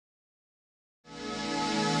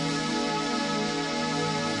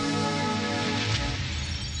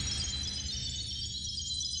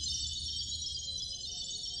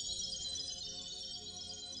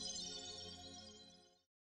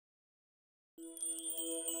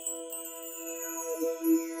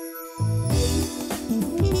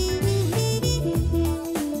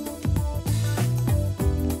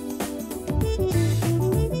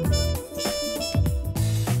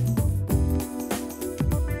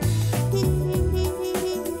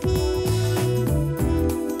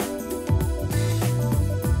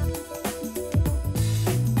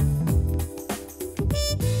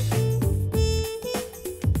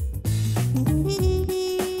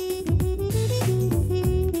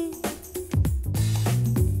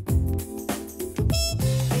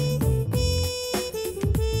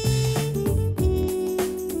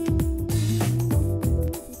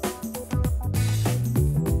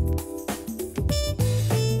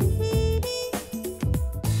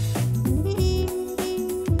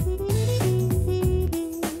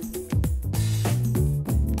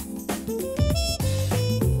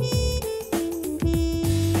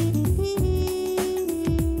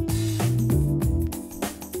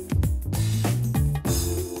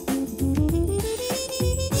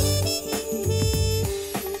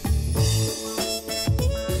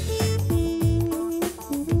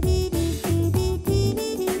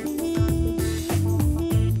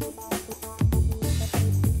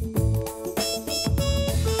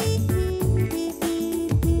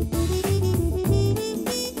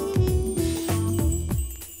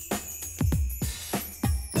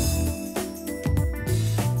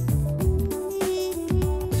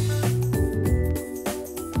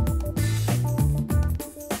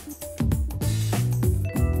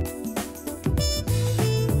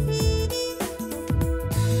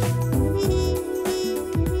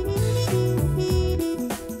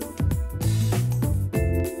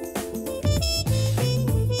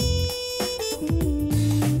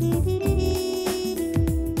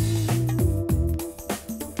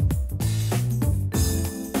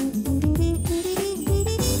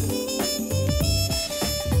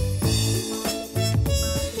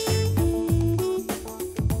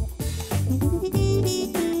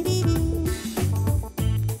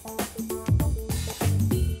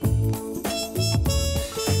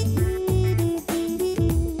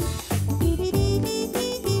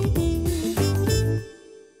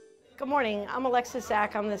morning. I'm Alexis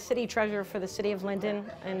Zach. I'm the City Treasurer for the City of Linden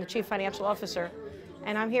and the Chief Financial Officer.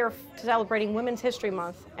 And I'm here celebrating Women's History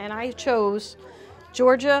Month. And I chose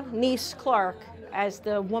Georgia Niece Clark as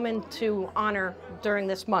the woman to honor during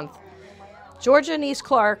this month. Georgia Niece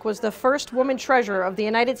Clark was the first woman treasurer of the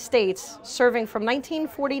United States, serving from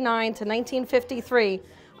 1949 to 1953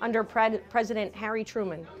 under President Harry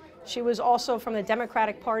Truman. She was also from the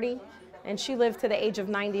Democratic Party, and she lived to the age of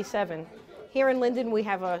 97. Here in Linden, we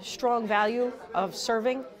have a strong value of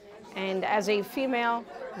serving, and as a female,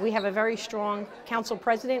 we have a very strong council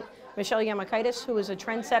president, Michelle Yamakaitis, who is a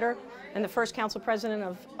trendsetter and the first council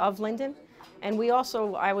president of Linden. And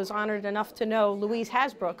I was honored enough to know Louise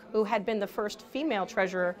Hasbrook, who had been the first female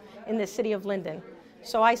treasurer in the city of Linden.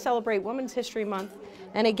 So I celebrate Women's History Month.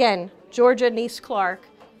 And again, Georgia Niece Clark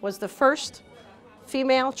was the first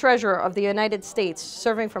female treasurer of the United States,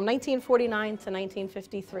 serving from 1949 to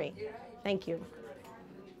 1953. Thank you.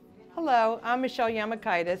 Hello, I'm Michelle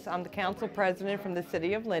Yamakaitis. I'm the council president from the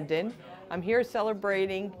city of Linden. I'm here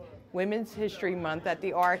celebrating Women's History Month at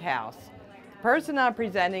the Art House. The person I'm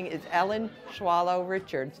presenting is Ellen Swallow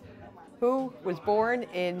Richards, who was born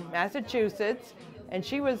in Massachusetts, and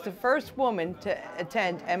she was the first woman to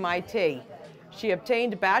attend MIT. She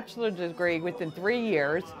obtained a bachelor's degree within 3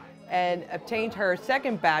 years and obtained her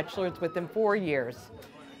second bachelor's within 4 years.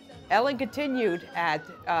 Ellen continued at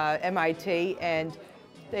MIT, and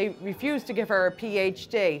they refused to give her a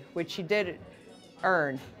PhD, which she did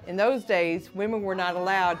earn. In those days, women were not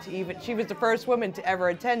allowed to she was the first woman to ever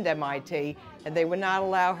attend MIT, and they would not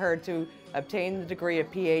allow her to obtain the degree of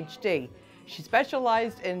PhD. She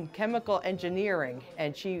specialized in chemical engineering,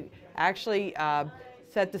 and she actually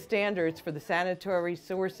set the standards for the sanitary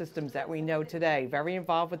sewer systems that we know today. Very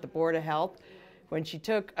involved with the Board of Health. When she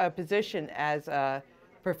took a position as a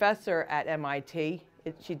professor at MIT,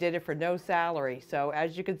 she did it for no salary. So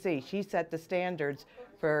as you can see, she set the standards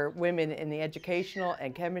for women in the educational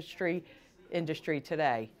and chemistry industry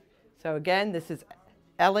today. So again, this is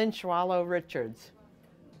Ellen Swallow Richards.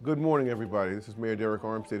 Good morning, everybody. This is Mayor Derek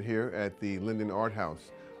Armstead here at the Linden Art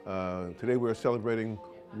House. Today we're celebrating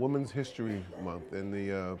Women's History Month, and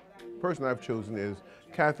the person I've chosen is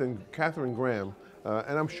Katharine Graham,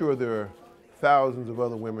 and I'm sure there are thousands of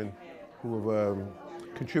other women who have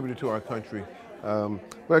contributed to our country.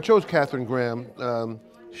 But I chose Katharine Graham.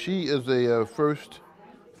 She is a first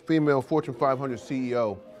female Fortune 500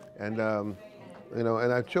 CEO, and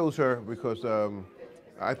and I chose her because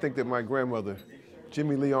I think that my grandmother,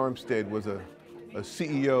 Jimmy Lee Armstead, was a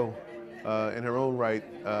CEO in her own right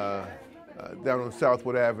down on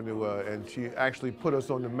Southwood Avenue, and she actually put us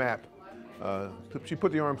on the map. She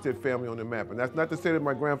put the Armstead family on the map, and that's not to say that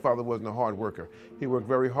my grandfather wasn't a hard worker. He worked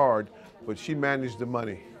very hard, but she managed the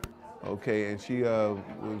money, okay, and she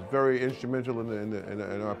was very instrumental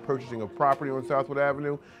in our purchasing of property on Southwood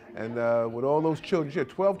Avenue, and with all those children, she had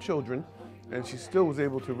 12 children, and she still was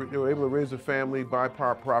able to, able to raise a family, buy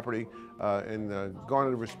property, and garner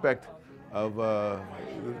the respect of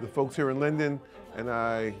the folks here in Linden, and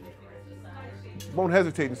I won't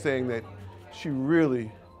hesitate in saying that she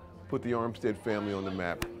really put the Armstead family on the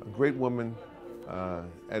map. A great woman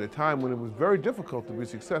at a time when it was very difficult to be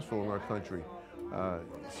successful in our country.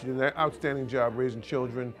 She did an outstanding job raising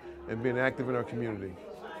children and being active in our community.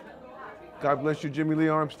 God bless you, Jimmy Lee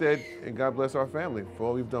Armstead, and God bless our family for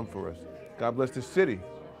all you've done for us. God bless the city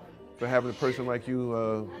for having a person like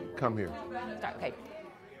you come here. Okay.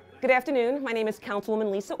 Good afternoon. My name is Councilwoman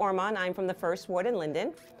Lisa Ormond. I'm from the 1st Ward in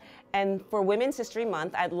Linden. And for Women's History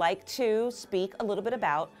Month, I'd like to speak a little bit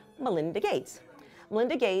about Melinda Gates.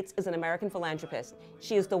 Melinda Gates is an American philanthropist.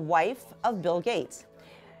 She is the wife of Bill Gates.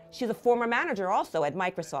 She's a former manager also at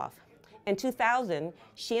Microsoft. In 2000,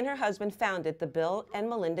 she and her husband founded the Bill and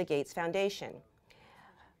Melinda Gates Foundation.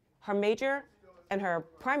 Her major and her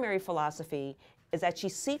primary philosophy is that she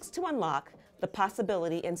seeks to unlock the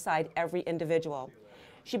possibility inside every individual.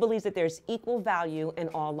 She believes that there's equal value in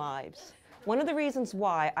all lives. One of the reasons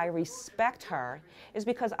why I respect her is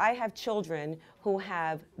because I have children who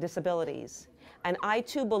have disabilities. And I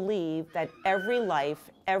too believe that every life,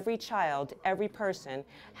 every child, every person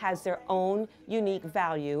has their own unique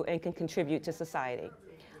value and can contribute to society.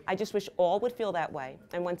 I just wish all would feel that way.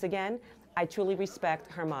 And once again, I truly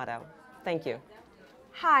respect her motto. Thank you.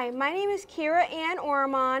 Hi, my name is Kira Ann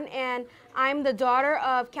Ormond, and I'm the daughter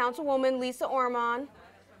of Councilwoman Lisa Ormond,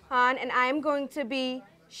 and I'm going to be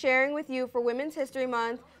sharing with you for Women's History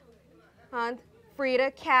Month,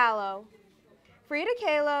 Frida Kahlo. Frida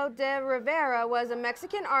Kahlo de Rivera was a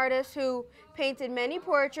Mexican artist who painted many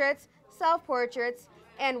portraits, self-portraits,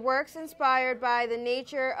 and works inspired by the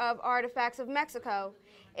nature of artifacts of Mexico.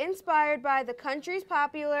 Inspired by the country's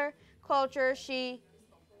popular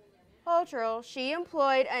cultural, she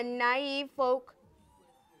employed a naive folk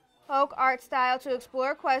art style to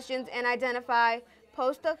explore questions and identify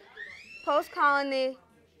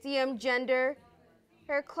post-colonialism, gender,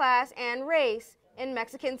 her class, and race in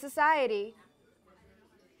Mexican society.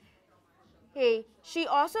 She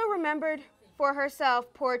also remembered for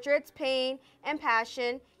herself portraits, pain, and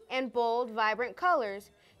passion, and bold, vibrant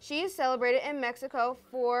colors. She is celebrated in Mexico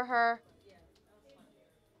for her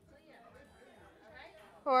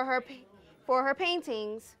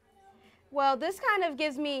paintings. Well, this kind of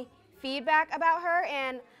gives me feedback about her,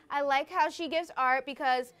 and I like how she gives art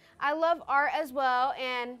because I love art as well,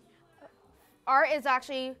 and art is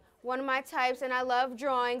actually one of my types, and I love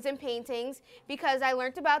drawings and paintings because I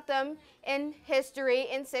learned about them in history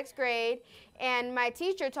in 6th grade, and my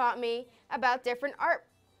teacher taught me about different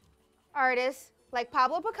artists like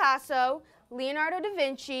Pablo Picasso, Leonardo da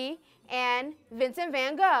Vinci, and Vincent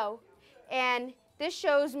van Gogh. And this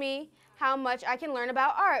shows me how much I can learn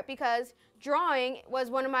about art because drawing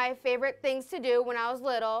was one of my favorite things to do when I was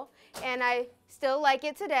little, and I still like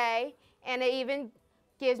it today, and it even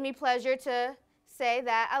gives me pleasure to say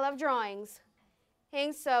that I love drawings.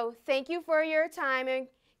 And so thank you for your time and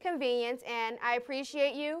convenience, and I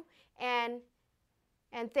appreciate you, and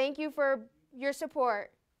thank you for your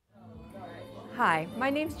support. Hi, my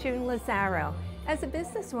name's June Lazaro. As a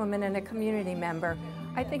businesswoman and a community member,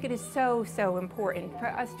 I think it is so important for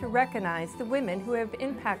us to recognize the women who have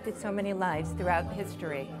impacted so many lives throughout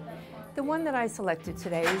history. The one that I selected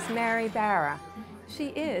today is Mary Barra. She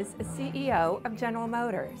is a CEO of General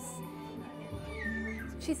Motors.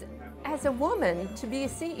 As a woman, to be a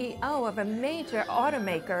CEO of a major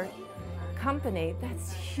automaker company,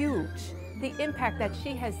 that's huge. The impact that she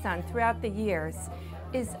has done throughout the years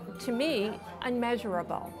is, to me,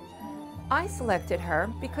 unmeasurable. I selected her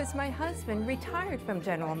because my husband retired from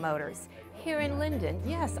General Motors here in Linden.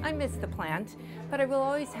 Yes, I miss the plant, but I will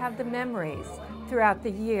always have the memories throughout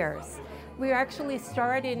the years. We actually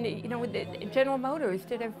started, General Motors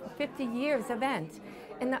did a 50 years event,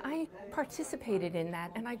 and I participated in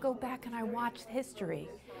that, and I go back and I watch history.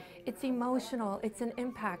 It's emotional, it's an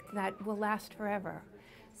impact that will last forever.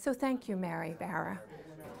 So thank you, Mary Barra,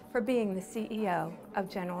 for being the CEO of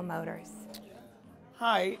General Motors.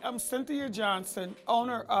 Hi, I'm Cynthia Johnson,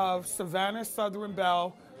 owner of Savannah Southern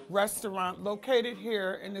Belle Restaurant located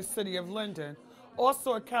here in the city of Linden.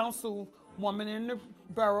 Also a councilwoman in the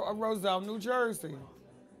borough of Roselle, New Jersey.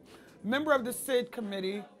 Member of the SID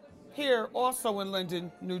committee here also in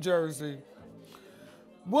Linden, New Jersey.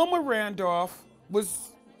 Wilma Randolph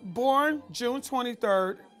was born June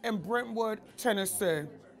 23rd in Brentwood, Tennessee.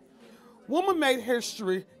 Wilma made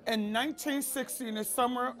history in 1960 in the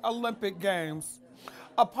Summer Olympic Games.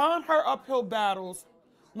 Upon her uphill battles,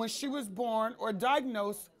 when she was born or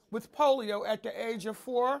diagnosed with polio at the age of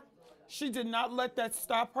 4, she did not let that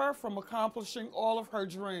stop her from accomplishing all of her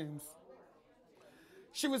dreams.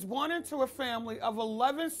 She was born into a family of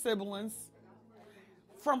 11 siblings.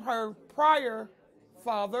 From her prior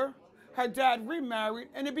father, her dad remarried,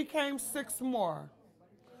 and it became 6 more.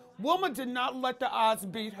 Wilma did not let the odds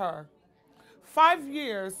beat her. 5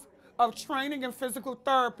 years of training in physical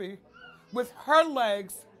therapy with her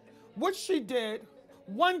legs, which she did,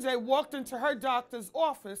 one day walked into her doctor's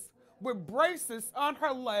office with braces on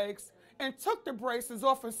her legs and took the braces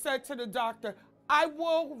off and said to the doctor, "I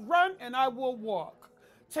will run and I will walk."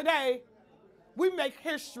 Today, we make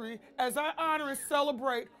history as I honor and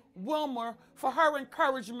celebrate Wilma for her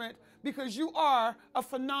encouragement because you are a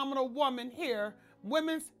phenomenal woman here,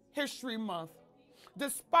 Women's History Month.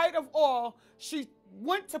 Despite of all, she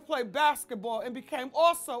went to play basketball and became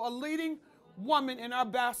also a leading woman in our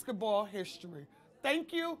basketball history.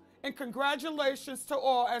 Thank you and congratulations to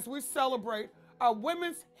all as we celebrate our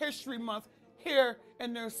Women's History Month here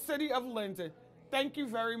in the city of Linden. Thank you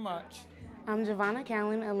very much. I'm Giovanna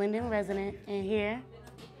Callan, a Linden resident, and here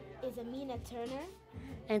is Amina Turner.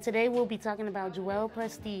 And today we'll be talking about Joelle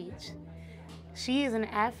Prestige. She is an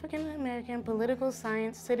African-American political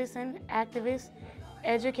science citizen, activist,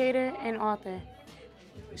 educator, and author.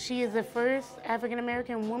 She is the first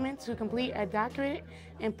African-American woman to complete a doctorate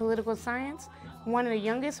in political science, one of the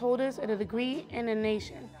youngest holders of the degree in the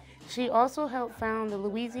nation. She also helped found the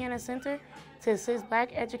Louisiana Center to assist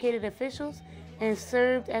Black educated officials and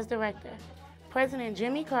served as director. President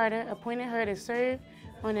Jimmy Carter appointed her to serve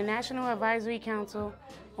on the National Advisory Council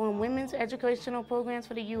on Women's Educational Programs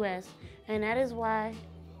for the U.S., and that is why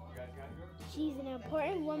she's an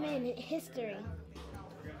important woman in history.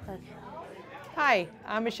 Okay. Hi,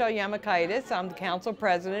 I'm Michelle Yamakaitis. I'm the council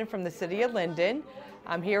president from the city of Linden.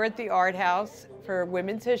 I'm here at the Art House for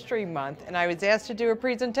Women's History Month, and I was asked to do a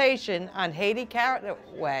presentation on Haiti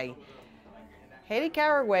Caraway. Haiti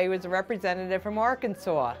Caraway was a representative from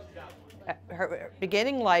Arkansas. Her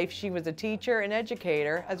beginning life, she was a teacher and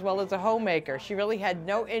educator, as well as a homemaker. She really had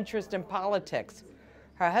no interest in politics.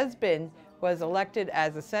 Her husband was elected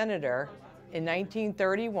as a senator in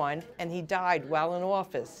 1931, and he died while in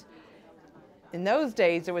office. In those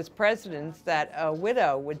days, it was precedence that a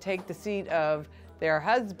widow would take the seat of their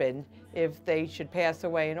husband if they should pass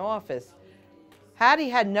away in office. Hattie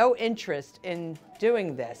had no interest in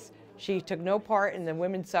doing this. She took no part in the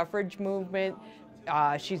women's suffrage movement.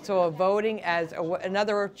 She saw voting as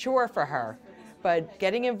another chore for her. But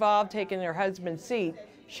getting involved, taking her husband's seat,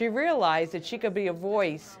 she realized that she could be a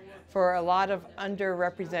voice for a lot of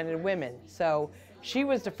underrepresented women. So she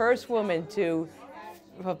was the first woman to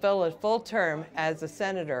fulfill a full term as a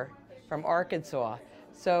senator from Arkansas.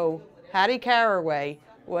 So Hattie Caraway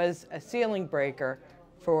was a ceiling breaker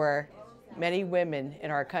for many women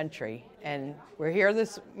in our country. And we're here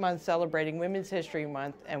this month celebrating Women's History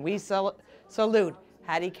Month, and we salute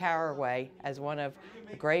Hattie Caraway as one of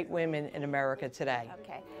the great women in America today.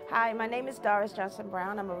 Okay. Hi, my name is Doris Johnson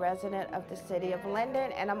Brown. I'm a resident of the city of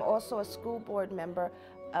Linden, and I'm also a school board member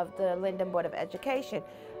of the Linden Board of Education.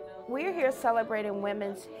 We're here celebrating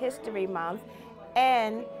Women's History Month,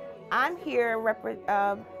 and I'm here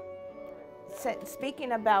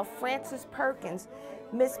speaking about Frances Perkins.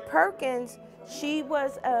 Miss Perkins, she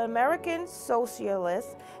was an American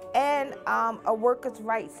socialist and a workers'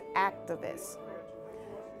 rights activist.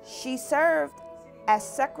 She served as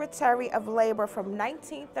Secretary of Labor from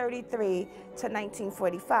 1933 to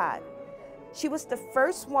 1945. She was the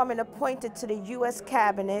first woman appointed to the U.S.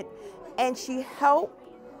 Cabinet, and she helped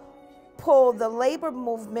pull the labor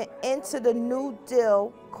movement into the New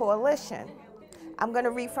Deal coalition. I'm going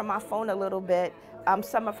to read from my phone a little bit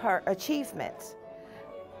some of her achievements.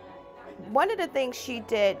 One of the things she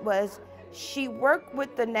did was she worked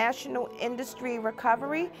with the National Industry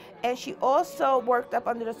Recovery, and she also worked up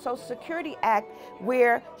under the Social Security Act,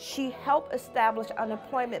 where she helped establish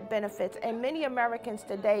unemployment benefits. And many Americans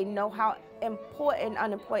today know how important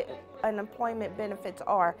unemployment benefits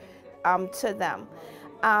are to them.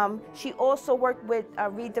 She also worked with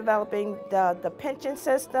redeveloping the pension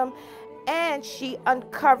system, and she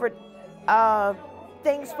uncovered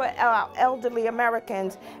things for elderly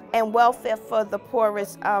Americans and welfare for the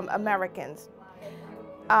poorest Americans.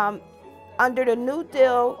 Under the New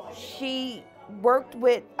Deal, she worked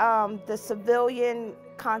with the Civilian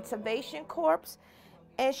Conservation Corps,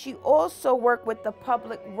 and she also worked with the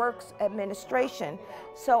Public Works Administration.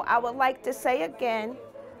 So I would like to say again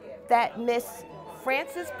that Miss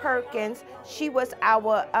Frances Perkins, she was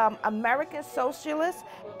our American socialist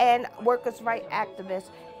and workers' rights activist.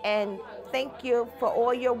 And thank you for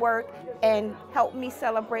all your work, and help me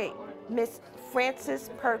celebrate Miss Frances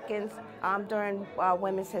Perkins during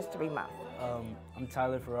Women's History Month. I'm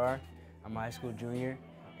Tyler Farrar. I'm a high school junior,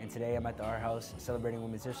 and today I'm at the Art House celebrating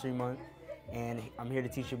Women's History Month. And I'm here to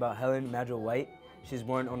teach you about Helen Madrill White. She was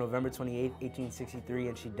born on November 28, 1863,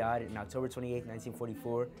 and she died on October 28,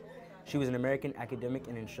 1944. She was an American academic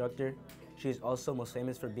and instructor. She is also most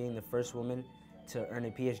famous for being the first woman to earn a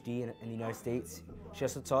PhD in the United States. She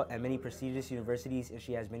also taught at many prestigious universities, and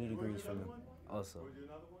she has many degrees from them also.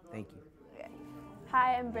 Thank you.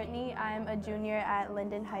 Hi, I'm Brittany. I'm a junior at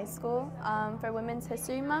Linden High School. For Women's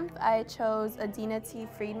History Month, I chose Adina T.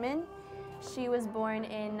 Friedman. She was born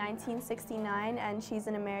in 1969, and she's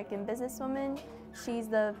an American businesswoman. She's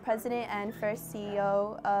the president and first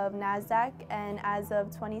CEO of NASDAQ, and as of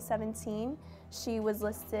 2017, she was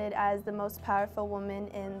listed as the most powerful woman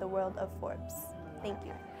in the world of Forbes. Thank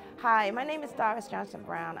you. Hi, my name is Doris Johnson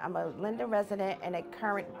Brown. I'm a Linden resident and a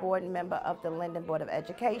current board member of the Linden Board of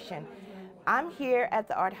Education. I'm here at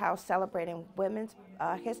the Art House celebrating Women's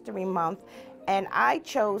History Month, and I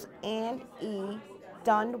chose Anne E.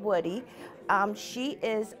 Dunwoody. She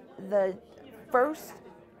is the first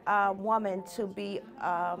woman to be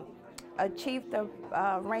achieved the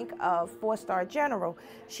rank of 4-star general.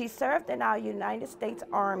 She served in our United States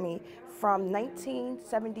Army from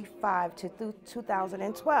 1975 to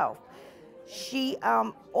 2012. She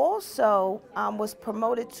also was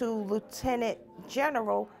promoted to Lieutenant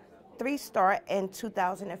General 3-star in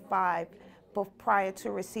 2005, prior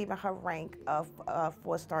to receiving her rank of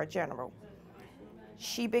 4-star general.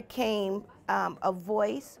 She became a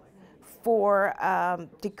voice for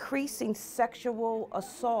decreasing sexual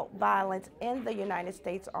assault violence in the United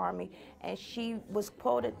States Army, and she was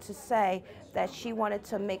quoted to say that she wanted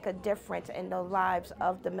to make a difference in the lives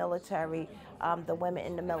of the military the women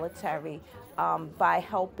in the military by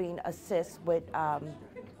helping assist with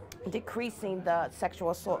decreasing the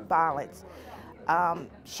sexual assault violence.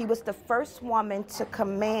 She was the first woman to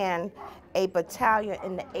command a battalion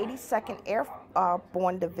in the 82nd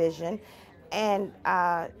Airborne Division, and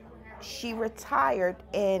she retired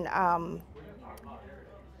in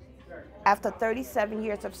after 37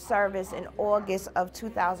 years of service in August of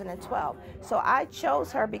 2012. So I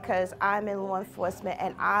chose her because I'm in law enforcement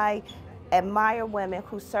and I admire women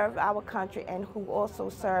who serve our country and who also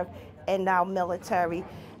serve in our military.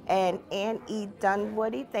 And Ann E.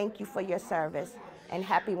 Dunwoody, thank you for your service, and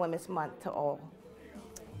happy Women's Month to all.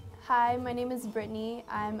 Hi, my name is Brittany.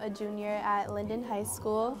 I'm a junior at Linden High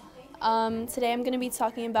School. Today I'm going to be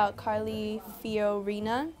talking about Carly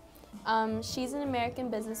Fiorina. She's an American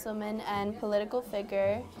businesswoman and political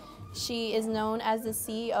figure. She is known as the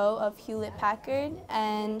CEO of Hewlett-Packard,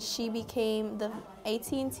 and she became the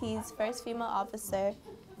AT&T's first female officer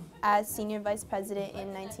as senior vice president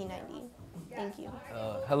in 1990. Thank you.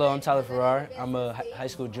 Hello, I'm Tyler Farrar. I'm a high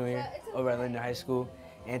school junior over at Linden High School,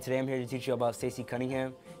 and today I'm here to teach you about Stacey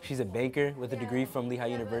Cunningham. She's a banker with a degree from Lehigh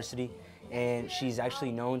University, and she's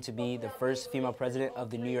actually known to be the first female president of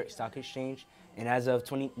the New York Stock Exchange. And as of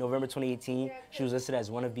November 2018, she was listed as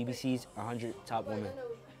one of BBC's 100 top women.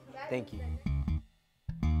 Thank you.